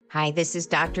Hi, this is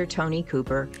Dr. Tony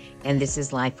Cooper, and this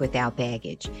is Life Without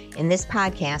Baggage. In this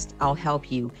podcast, I'll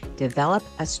help you develop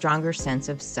a stronger sense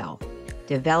of self,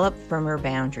 develop firmer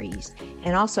boundaries,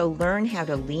 and also learn how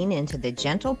to lean into the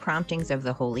gentle promptings of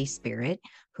the Holy Spirit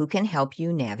who can help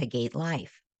you navigate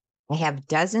life. I have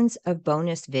dozens of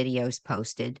bonus videos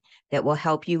posted that will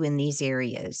help you in these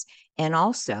areas and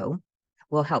also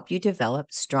will help you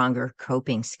develop stronger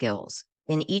coping skills.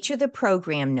 In each of the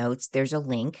program notes, there's a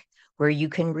link where you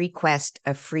can request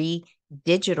a free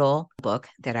digital book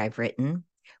that I've written,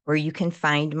 where you can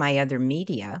find my other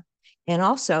media, and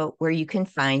also where you can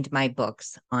find my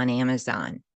books on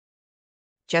Amazon.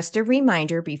 Just a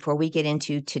reminder before we get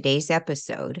into today's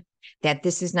episode that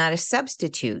this is not a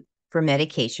substitute for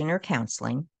medication or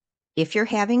counseling. If you're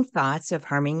having thoughts of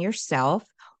harming yourself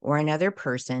or another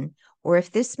person, or if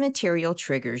this material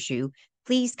triggers you,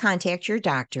 please contact your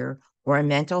doctor or a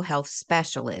mental health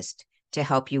specialist to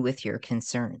help you with your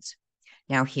concerns.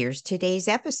 Now, here's today's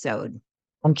episode.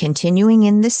 I'm continuing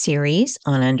in the series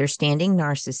on understanding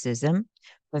narcissism.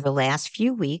 For the last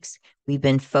few weeks, we've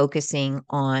been focusing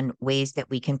on ways that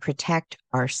we can protect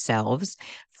ourselves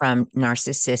from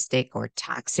narcissistic or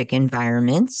toxic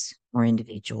environments or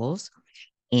individuals.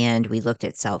 And we looked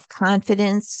at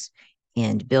self-confidence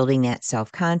and building that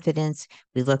self-confidence.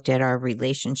 We looked at our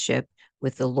relationship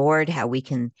with the Lord, how we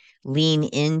can lean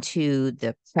into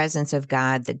the presence of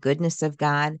God, the goodness of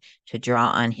God, to draw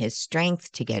on his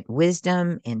strength, to get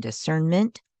wisdom and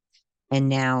discernment. And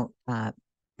now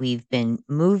we've been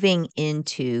moving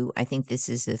into, I think this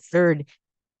is the third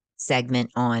segment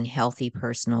on healthy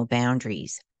personal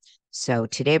boundaries. So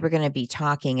today we're going to be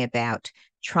talking about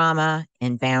trauma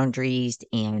and boundaries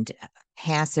and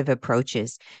passive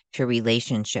approaches to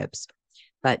relationships.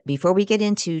 But before we get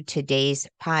into today's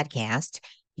podcast,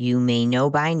 you may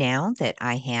know by now that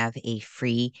I have a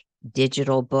free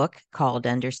digital book called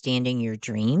Understanding Your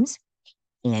Dreams,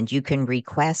 and you can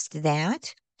request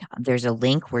that. There's a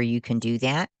link where you can do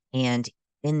that. And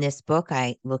in this book,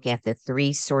 I look at the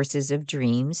 3 sources of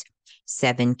dreams,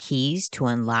 7 keys to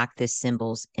unlock the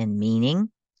symbols and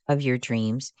meaning of your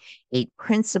dreams, 8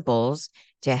 principles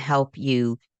to help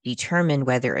you determine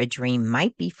whether a dream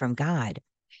might be from God,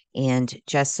 and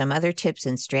just some other tips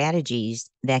and strategies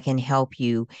that can help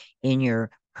you in your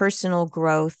personal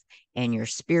growth and your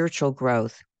spiritual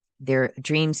growth. Their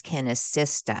dreams can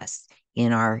assist us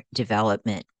in our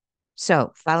development.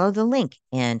 So follow the link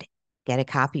and get a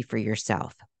copy for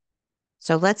yourself.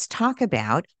 So let's talk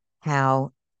about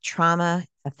how trauma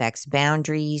affects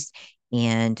boundaries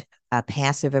and a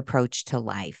passive approach to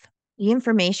life. The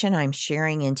information I'm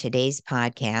sharing in today's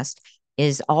podcast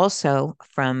is also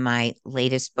from my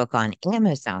latest book on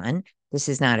Amazon. This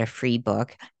is not a free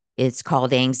book. It's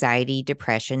called Anxiety,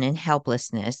 Depression, and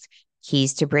Helplessness,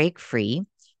 Keys to Break Free.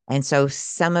 And so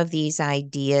some of these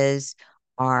ideas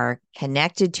are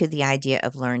connected to the idea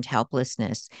of learned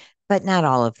helplessness, but not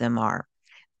all of them are.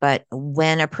 But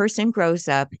when a person grows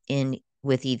up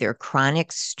with either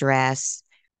chronic stress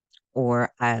or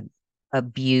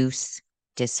abuse,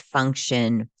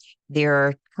 dysfunction, there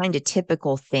are kind of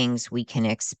typical things we can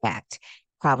expect.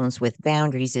 Problems with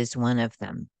boundaries is one of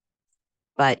them.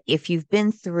 But if you've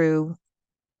been through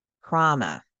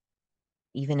trauma,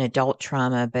 even adult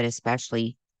trauma, but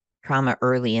especially trauma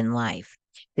early in life,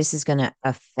 this is going to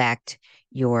affect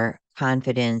your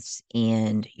confidence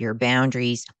and your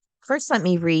boundaries. First, let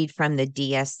me read from the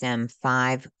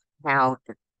DSM-5 how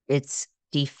it's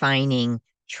defining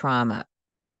trauma.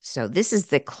 So this is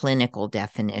the clinical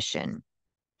definition.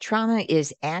 Trauma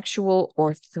is actual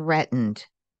or threatened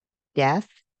death,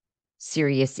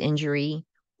 serious injury,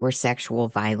 or sexual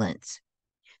violence.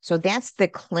 So that's the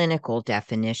clinical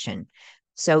definition.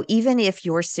 So even if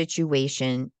your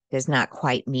situation does not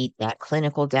quite meet that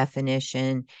clinical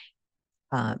definition,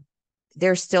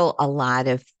 there's still a lot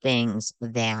of things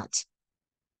that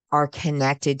are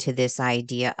connected to this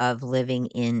idea of living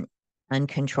in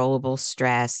uncontrollable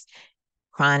stress,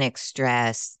 chronic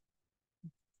stress,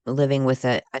 living with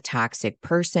a toxic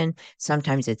person.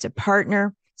 Sometimes it's a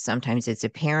partner, sometimes it's a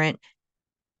parent,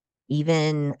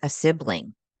 even a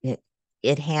sibling.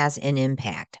 It has an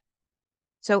impact.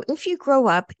 So if you grow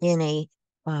up in a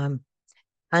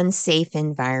unsafe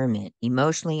environment,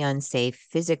 emotionally unsafe,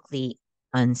 physically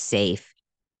unsafe,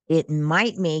 it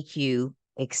might make you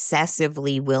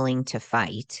excessively willing to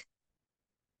fight.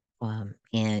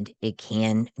 And it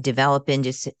can develop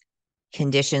into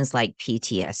conditions like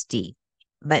PTSD.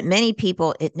 But many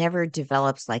people, it never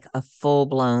develops like a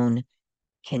full-blown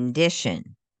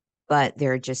condition, but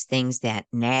there are just things that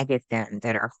nag at them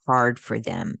that are hard for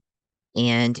them.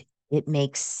 And it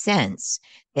makes sense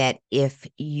that if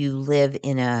you live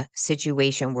in a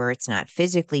situation where it's not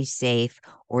physically safe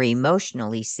or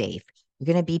emotionally safe,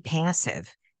 you're going to be passive.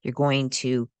 You're going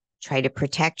to try to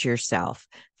protect yourself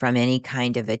from any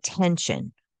kind of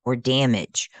attention or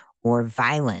damage or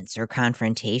violence or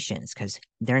confrontations because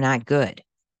they're not good.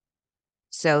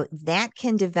 So that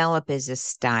can develop as a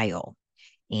style.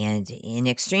 And in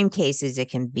extreme cases, it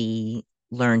can be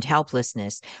learned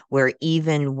helplessness, where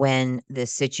even when the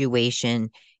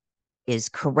situation is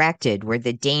corrected, where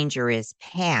the danger is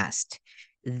past,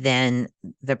 then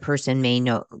the person may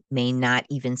not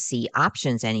even see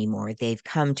options anymore. They've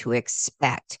come to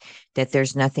expect that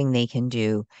there's nothing they can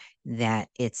do, that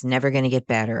it's never going to get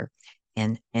better.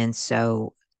 And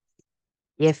so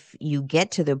if you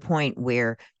get to the point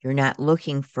where you're not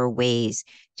looking for ways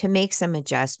to make some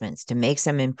adjustments, to make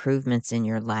some improvements in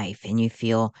your life, and you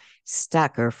feel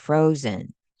stuck or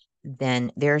frozen,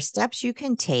 then there are steps you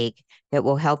can take that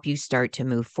will help you start to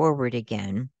move forward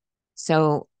again.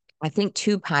 So I think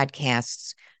 2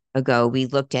 podcasts ago, we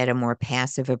looked at a more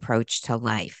passive approach to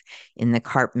life in the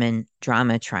Karpman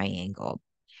drama triangle.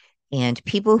 And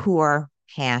people who are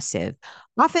passive,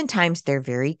 oftentimes they're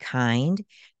very kind,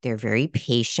 they're very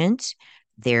patient,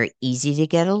 they're easy to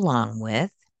get along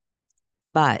with,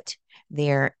 but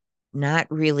they're not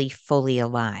really fully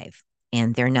alive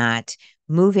and they're not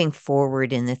moving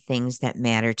forward in the things that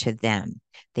matter to them.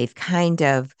 They've kind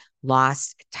of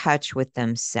lost touch with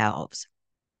themselves.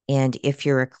 And if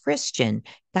you're a Christian,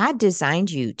 God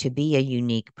designed you to be a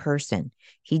unique person.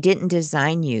 He didn't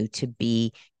design you to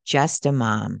be just a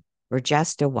mom or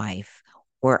just a wife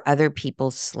or other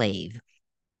people's slave.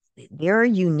 There are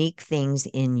unique things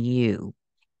in you.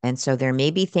 And so there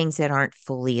may be things that aren't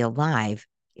fully alive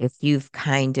if you've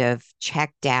kind of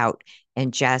checked out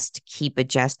and just keep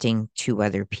adjusting to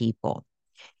other people.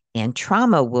 And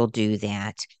trauma will do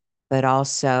that, but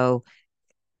also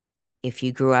if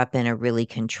you grew up in a really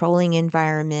controlling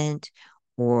environment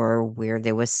or where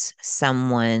there was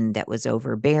someone that was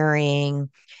overbearing,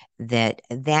 that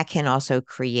can also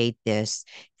create this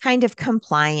kind of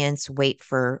compliance, wait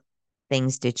for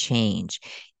things to change.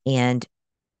 And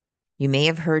you may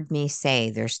have heard me say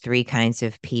there's 3 kinds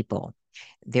of people.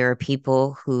 There are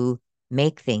people who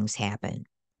make things happen.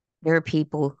 There are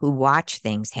people who watch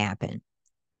things happen.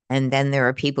 And then there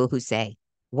are people who say,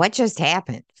 what just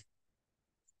happened?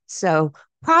 So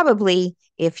probably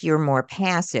if you're more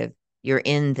passive, you're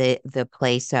in the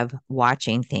place of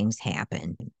watching things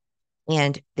happen.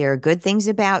 And there are good things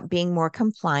about being more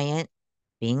compliant,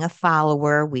 being a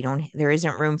follower. There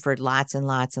isn't room for lots and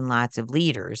lots and lots of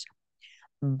leaders,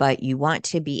 but you want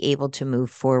to be able to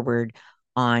move forward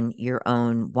on your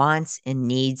own wants and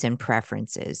needs and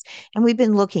preferences. And we've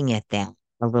been looking at that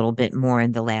a little bit more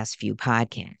in the last few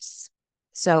podcasts.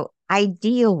 So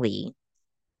ideally,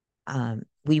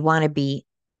 we want to be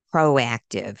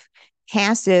proactive.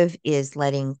 Passive is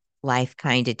letting life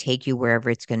kind of take you wherever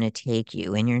it's going to take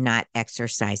you, and you're not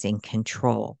exercising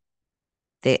control.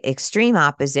 The extreme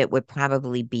opposite would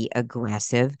probably be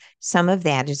aggressive. Some of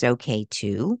that is okay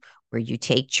too, where you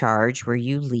take charge, where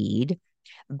you lead.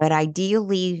 But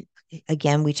ideally,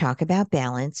 again, we talk about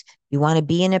balance. You want to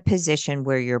be in a position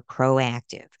where you're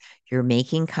proactive. You're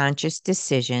making conscious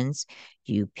decisions.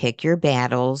 You pick your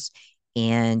battles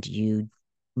and you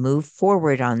move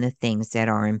forward on the things that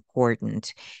are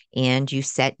important. And you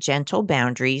set gentle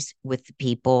boundaries with the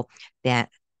people that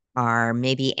are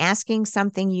maybe asking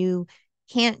something you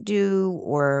can't do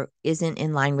or isn't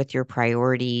in line with your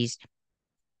priorities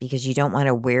because you don't want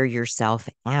to wear yourself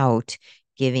out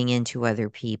giving into other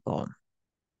people.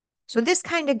 So this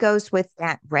kind of goes with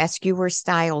that rescuer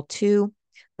style too,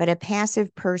 but a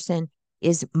passive person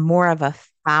is more of a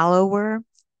follower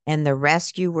and the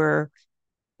rescuer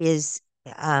is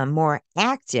more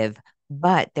active,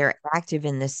 but they're active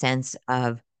in the sense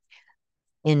of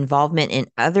involvement in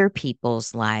other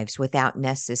people's lives without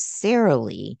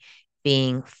necessarily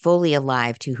being fully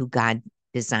alive to who God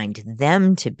designed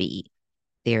them to be.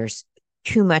 There's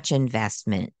too much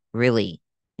investment, really,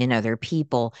 in other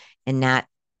people and not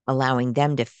allowing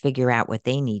them to figure out what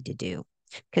they need to do.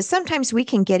 Because sometimes we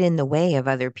can get in the way of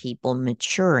other people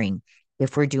maturing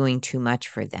if we're doing too much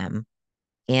for them.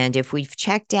 And if we've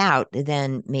checked out,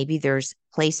 then maybe there's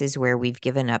places where we've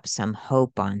given up some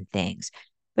hope on things.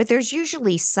 But there's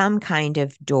usually some kind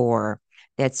of door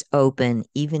that's open,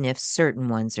 even if certain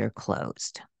ones are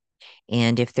closed.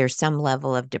 And if there's some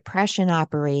level of depression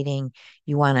operating,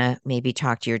 you want to maybe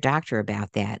talk to your doctor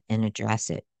about that and address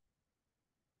it.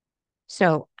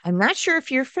 So I'm not sure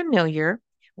if you're familiar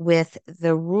with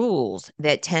the rules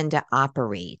that tend to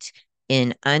operate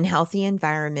in unhealthy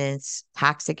environments,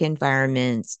 toxic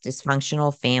environments,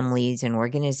 dysfunctional families and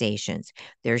organizations,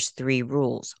 there's three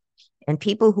rules. And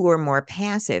people who are more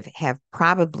passive have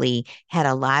probably had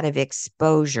a lot of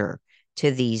exposure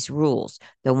to these rules.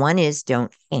 The one is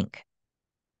don't think.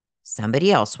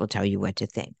 Somebody else will tell you what to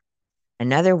think.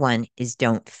 Another one is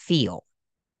don't feel.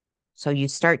 So you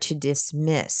start to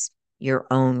dismiss your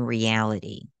own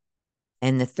reality.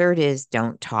 And the third is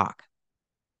don't talk.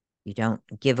 You don't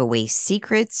give away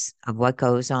secrets of what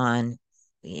goes on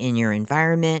in your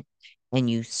environment, and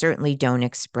you certainly don't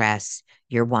express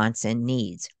your wants and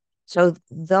needs. So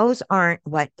those aren't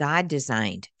what God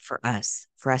designed for us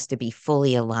to be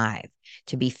fully alive,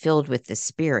 to be filled with the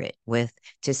Spirit, with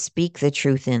to speak the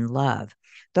truth in love.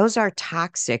 Those are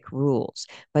toxic rules,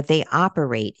 but they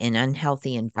operate in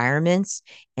unhealthy environments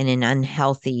and in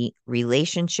unhealthy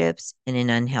relationships and in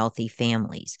unhealthy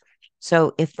families.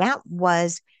 So if that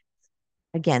was,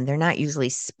 again, they're not usually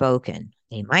spoken.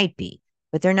 They might be,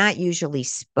 but they're not usually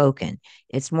spoken.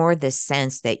 It's more the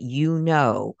sense that you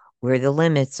know where the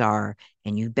limits are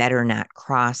and you better not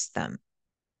cross them.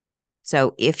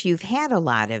 So if you've had a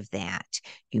lot of that,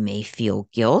 you may feel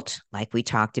guilt, like we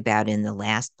talked about in the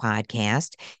last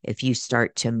podcast. If you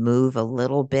start to move a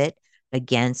little bit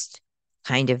against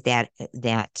kind of that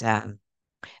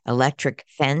electric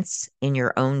fence in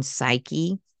your own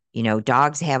psyche. You know,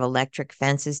 dogs have electric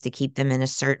fences to keep them in a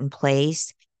certain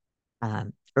place.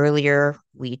 Earlier,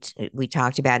 we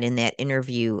talked about in that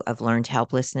interview of learned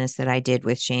helplessness that I did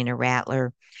with Shana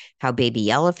Rattler, how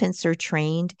baby elephants are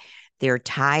trained. They're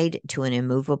tied to an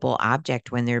immovable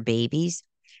object when they're babies.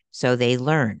 So they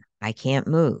learn, I can't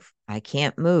move. I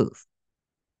can't move.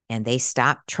 And they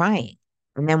stop trying.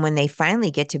 And then when they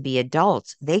finally get to be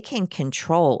adults, they can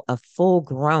control a full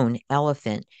grown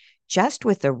elephant just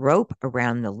with a rope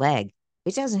around the leg.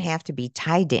 It doesn't have to be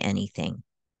tied to anything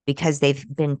because they've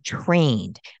been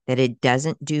trained that it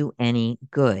doesn't do any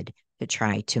good to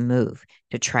try to move,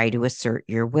 to try to assert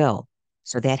your will.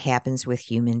 So that happens with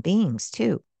human beings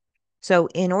too. So,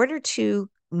 in order to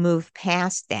move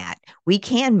past that, we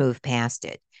can move past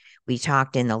it. We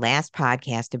talked in the last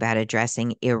podcast about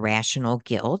addressing irrational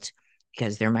guilt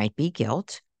because there might be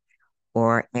guilt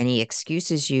or any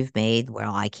excuses you've made.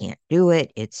 Well, I can't do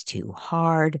it. It's too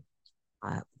hard.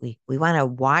 We want to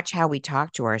watch how we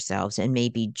talk to ourselves and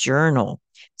maybe journal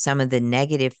some of the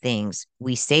negative things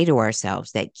we say to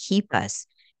ourselves that keep us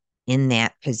in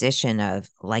that position of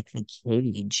like the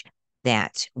cage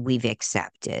that we've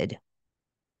accepted.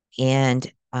 And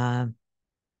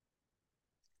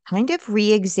kind of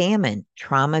re examine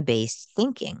trauma based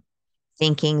thinking,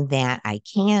 thinking that I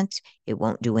can't, it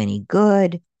won't do any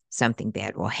good, something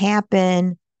bad will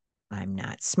happen, I'm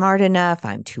not smart enough,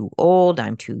 I'm too old,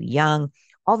 I'm too young,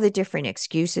 all the different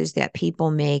excuses that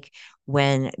people make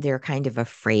when they're kind of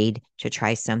afraid to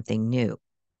try something new.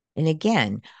 And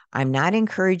again, I'm not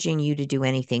encouraging you to do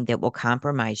anything that will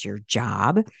compromise your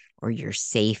job or your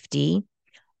safety.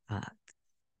 Uh,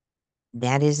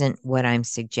 that isn't what I'm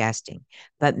suggesting.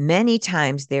 But many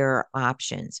times there are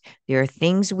options. There are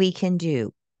things we can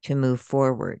do to move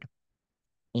forward.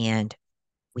 And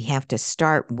we have to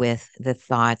start with the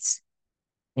thoughts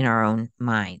in our own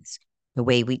minds, the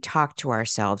way we talk to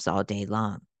ourselves all day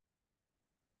long.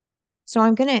 So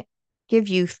I'm going to give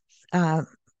you uh,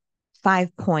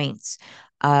 5 points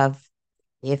of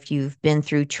if you've been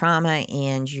through trauma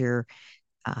and you're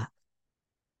uh,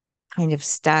 kind of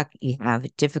stuck, you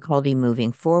have difficulty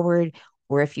moving forward,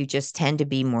 or if you just tend to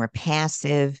be more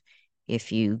passive,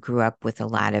 if you grew up with a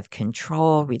lot of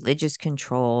control, religious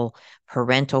control,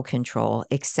 parental control,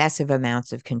 excessive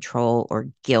amounts of control or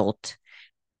guilt,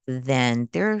 then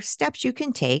there are steps you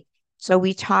can take. So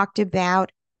we talked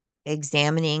about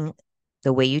examining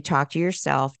the way you talk to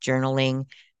yourself, journaling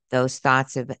those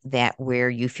thoughts of that where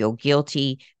you feel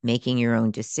guilty, making your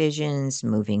own decisions,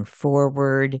 moving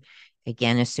forward,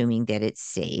 again, assuming that it's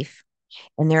safe.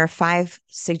 And there are 5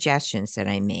 suggestions that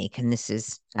I make, and this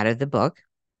is out of the book.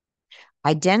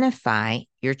 Identify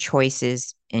your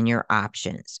choices and your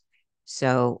options.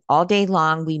 So all day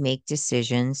long, we make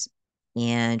decisions,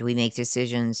 and we make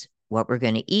decisions what we're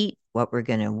going to eat, what we're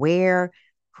going to wear,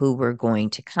 who we're going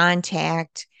to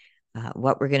contact,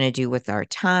 what we're going to do with our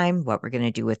time, what we're going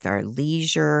to do with our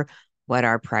leisure, what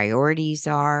our priorities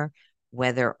are,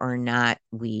 whether or not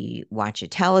we watch a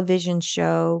television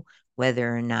show,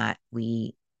 whether or not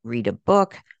we read a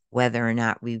book, whether or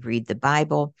not we read the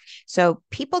Bible. So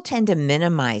people tend to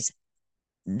minimize,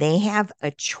 they have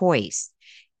a choice.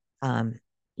 Um,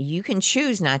 you can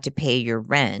choose not to pay your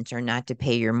rent or not to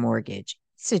pay your mortgage.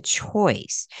 It's a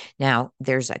choice. Now,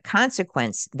 there's a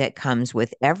consequence that comes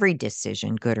with every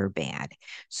decision, good or bad.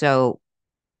 So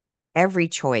every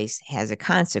choice has a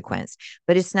consequence,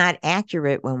 but it's not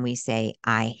accurate when we say,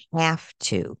 I have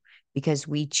to, because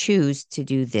we choose to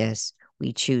do this,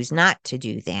 we choose not to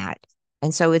do that.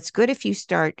 And so it's good if you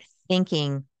start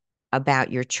thinking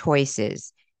about your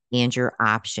choices and your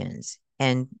options.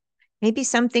 And maybe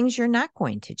some things you're not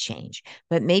going to change,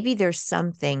 but maybe there's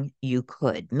something you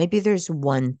could. Maybe there's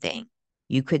one thing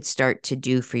you could start to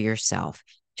do for yourself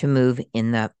to move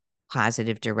in the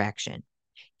positive direction.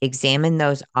 Examine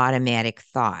those automatic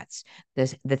thoughts,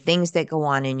 the things that go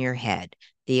on in your head,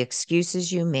 the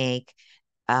excuses you make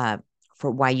for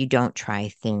why you don't try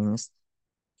things,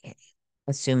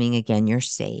 assuming again you're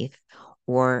safe,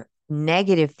 or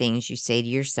negative things you say to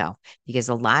yourself, because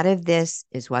a lot of this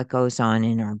is what goes on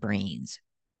in our brains.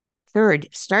 Third,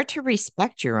 start to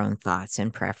respect your own thoughts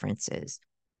and preferences.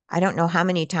 I don't know how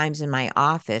many times in my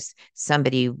office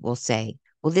somebody will say,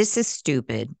 well, this is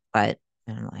stupid, but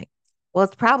and I'm like, well,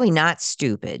 it's probably not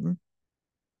stupid,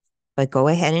 but go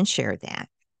ahead and share that.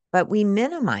 But we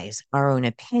minimize our own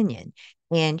opinion,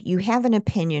 and you have an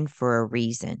opinion for a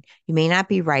reason. You may not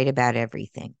be right about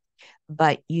everything,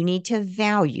 but you need to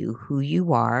value who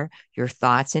you are, your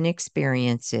thoughts and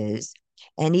experiences.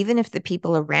 And even if the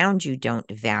people around you don't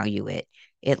value it,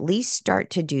 at least start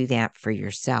to do that for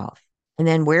yourself. And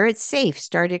then where it's safe,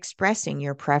 start expressing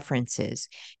your preferences.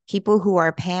 People who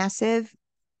are passive,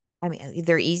 I mean,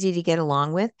 they're easy to get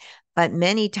along with, but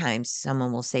many times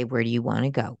someone will say, where do you want to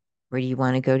go? Where do you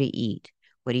want to go to eat?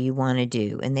 What do you want to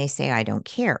do? And they say, I don't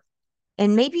care.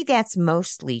 And maybe that's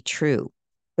mostly true.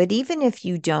 But even if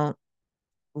you don't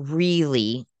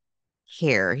really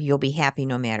care, you'll be happy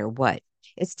no matter what.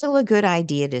 It's still a good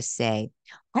idea to say,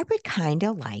 I would kind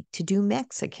of like to do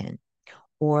Mexican,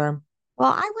 or,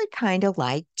 well, I would kind of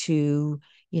like to,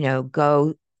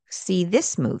 go see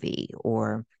this movie,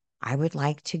 or I would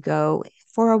like to go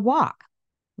for a walk.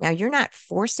 Now, you're not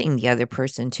forcing the other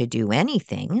person to do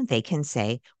anything. They can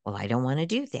say, well, I don't want to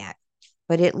do that,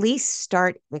 but at least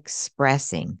start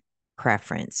expressing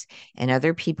preference. And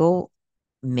other people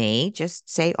may just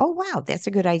say, oh, wow, that's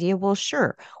a good idea. Well,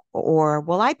 sure. Or,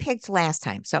 well, I picked last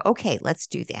time. So, okay, let's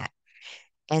do that.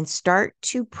 And start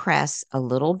to press a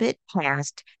little bit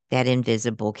past that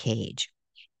invisible cage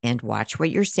and watch what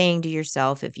you're saying to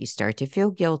yourself. If you start to feel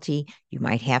guilty, you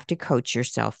might have to coach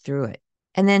yourself through it.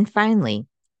 And then finally,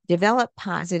 develop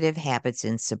positive habits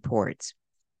and supports.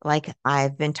 Like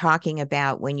I've been talking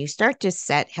about, when you start to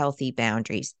set healthy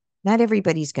boundaries, not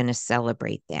everybody's going to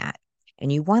celebrate that.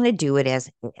 And you want to do it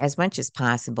as much as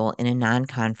possible in a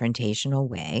non-confrontational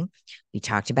way. We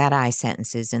talked about I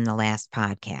sentences in the last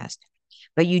podcast,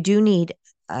 but you do need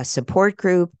a support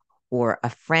group or a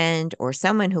friend or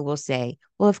someone who will say,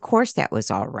 well, of course that was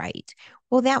all right.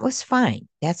 Well, that was fine.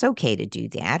 That's okay to do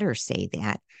that or say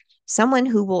that. Someone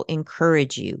who will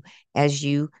encourage you as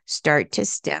you start to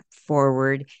step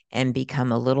forward and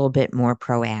become a little bit more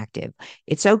proactive.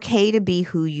 It's okay to be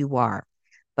who you are,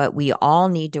 but we all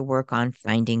need to work on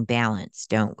finding balance,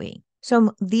 don't we?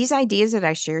 So these ideas that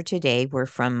I shared today were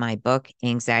from my book,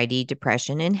 Anxiety,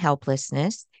 Depression, and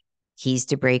Helplessness, Keys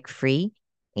to Break Free.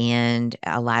 And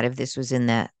a lot of this was in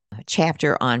the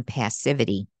chapter on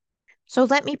passivity. So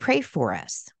let me pray for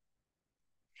us.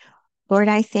 Lord,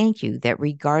 I thank you that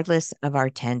regardless of our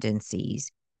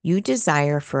tendencies, you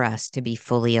desire for us to be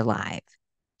fully alive,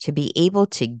 to be able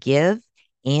to give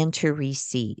and to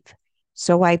receive.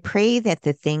 So I pray that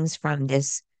the things from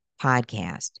this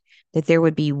podcast, that there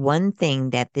would be one thing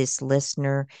that this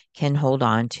listener can hold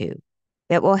on to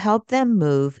that will help them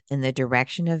move in the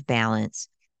direction of balance,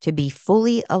 to be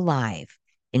fully alive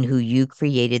in who you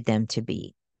created them to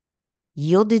be,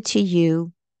 yielded to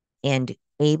you and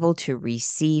able to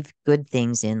receive good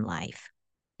things in life.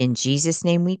 In Jesus'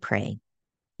 name we pray.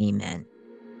 Amen.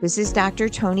 This is Dr.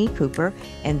 Toni Cooper,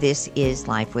 and this is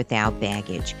Life Without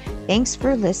Baggage. Thanks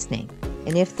for listening.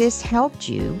 And if this helped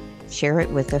you, share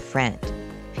it with a friend.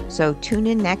 So tune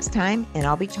in next time, and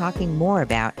I'll be talking more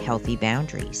about healthy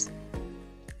boundaries.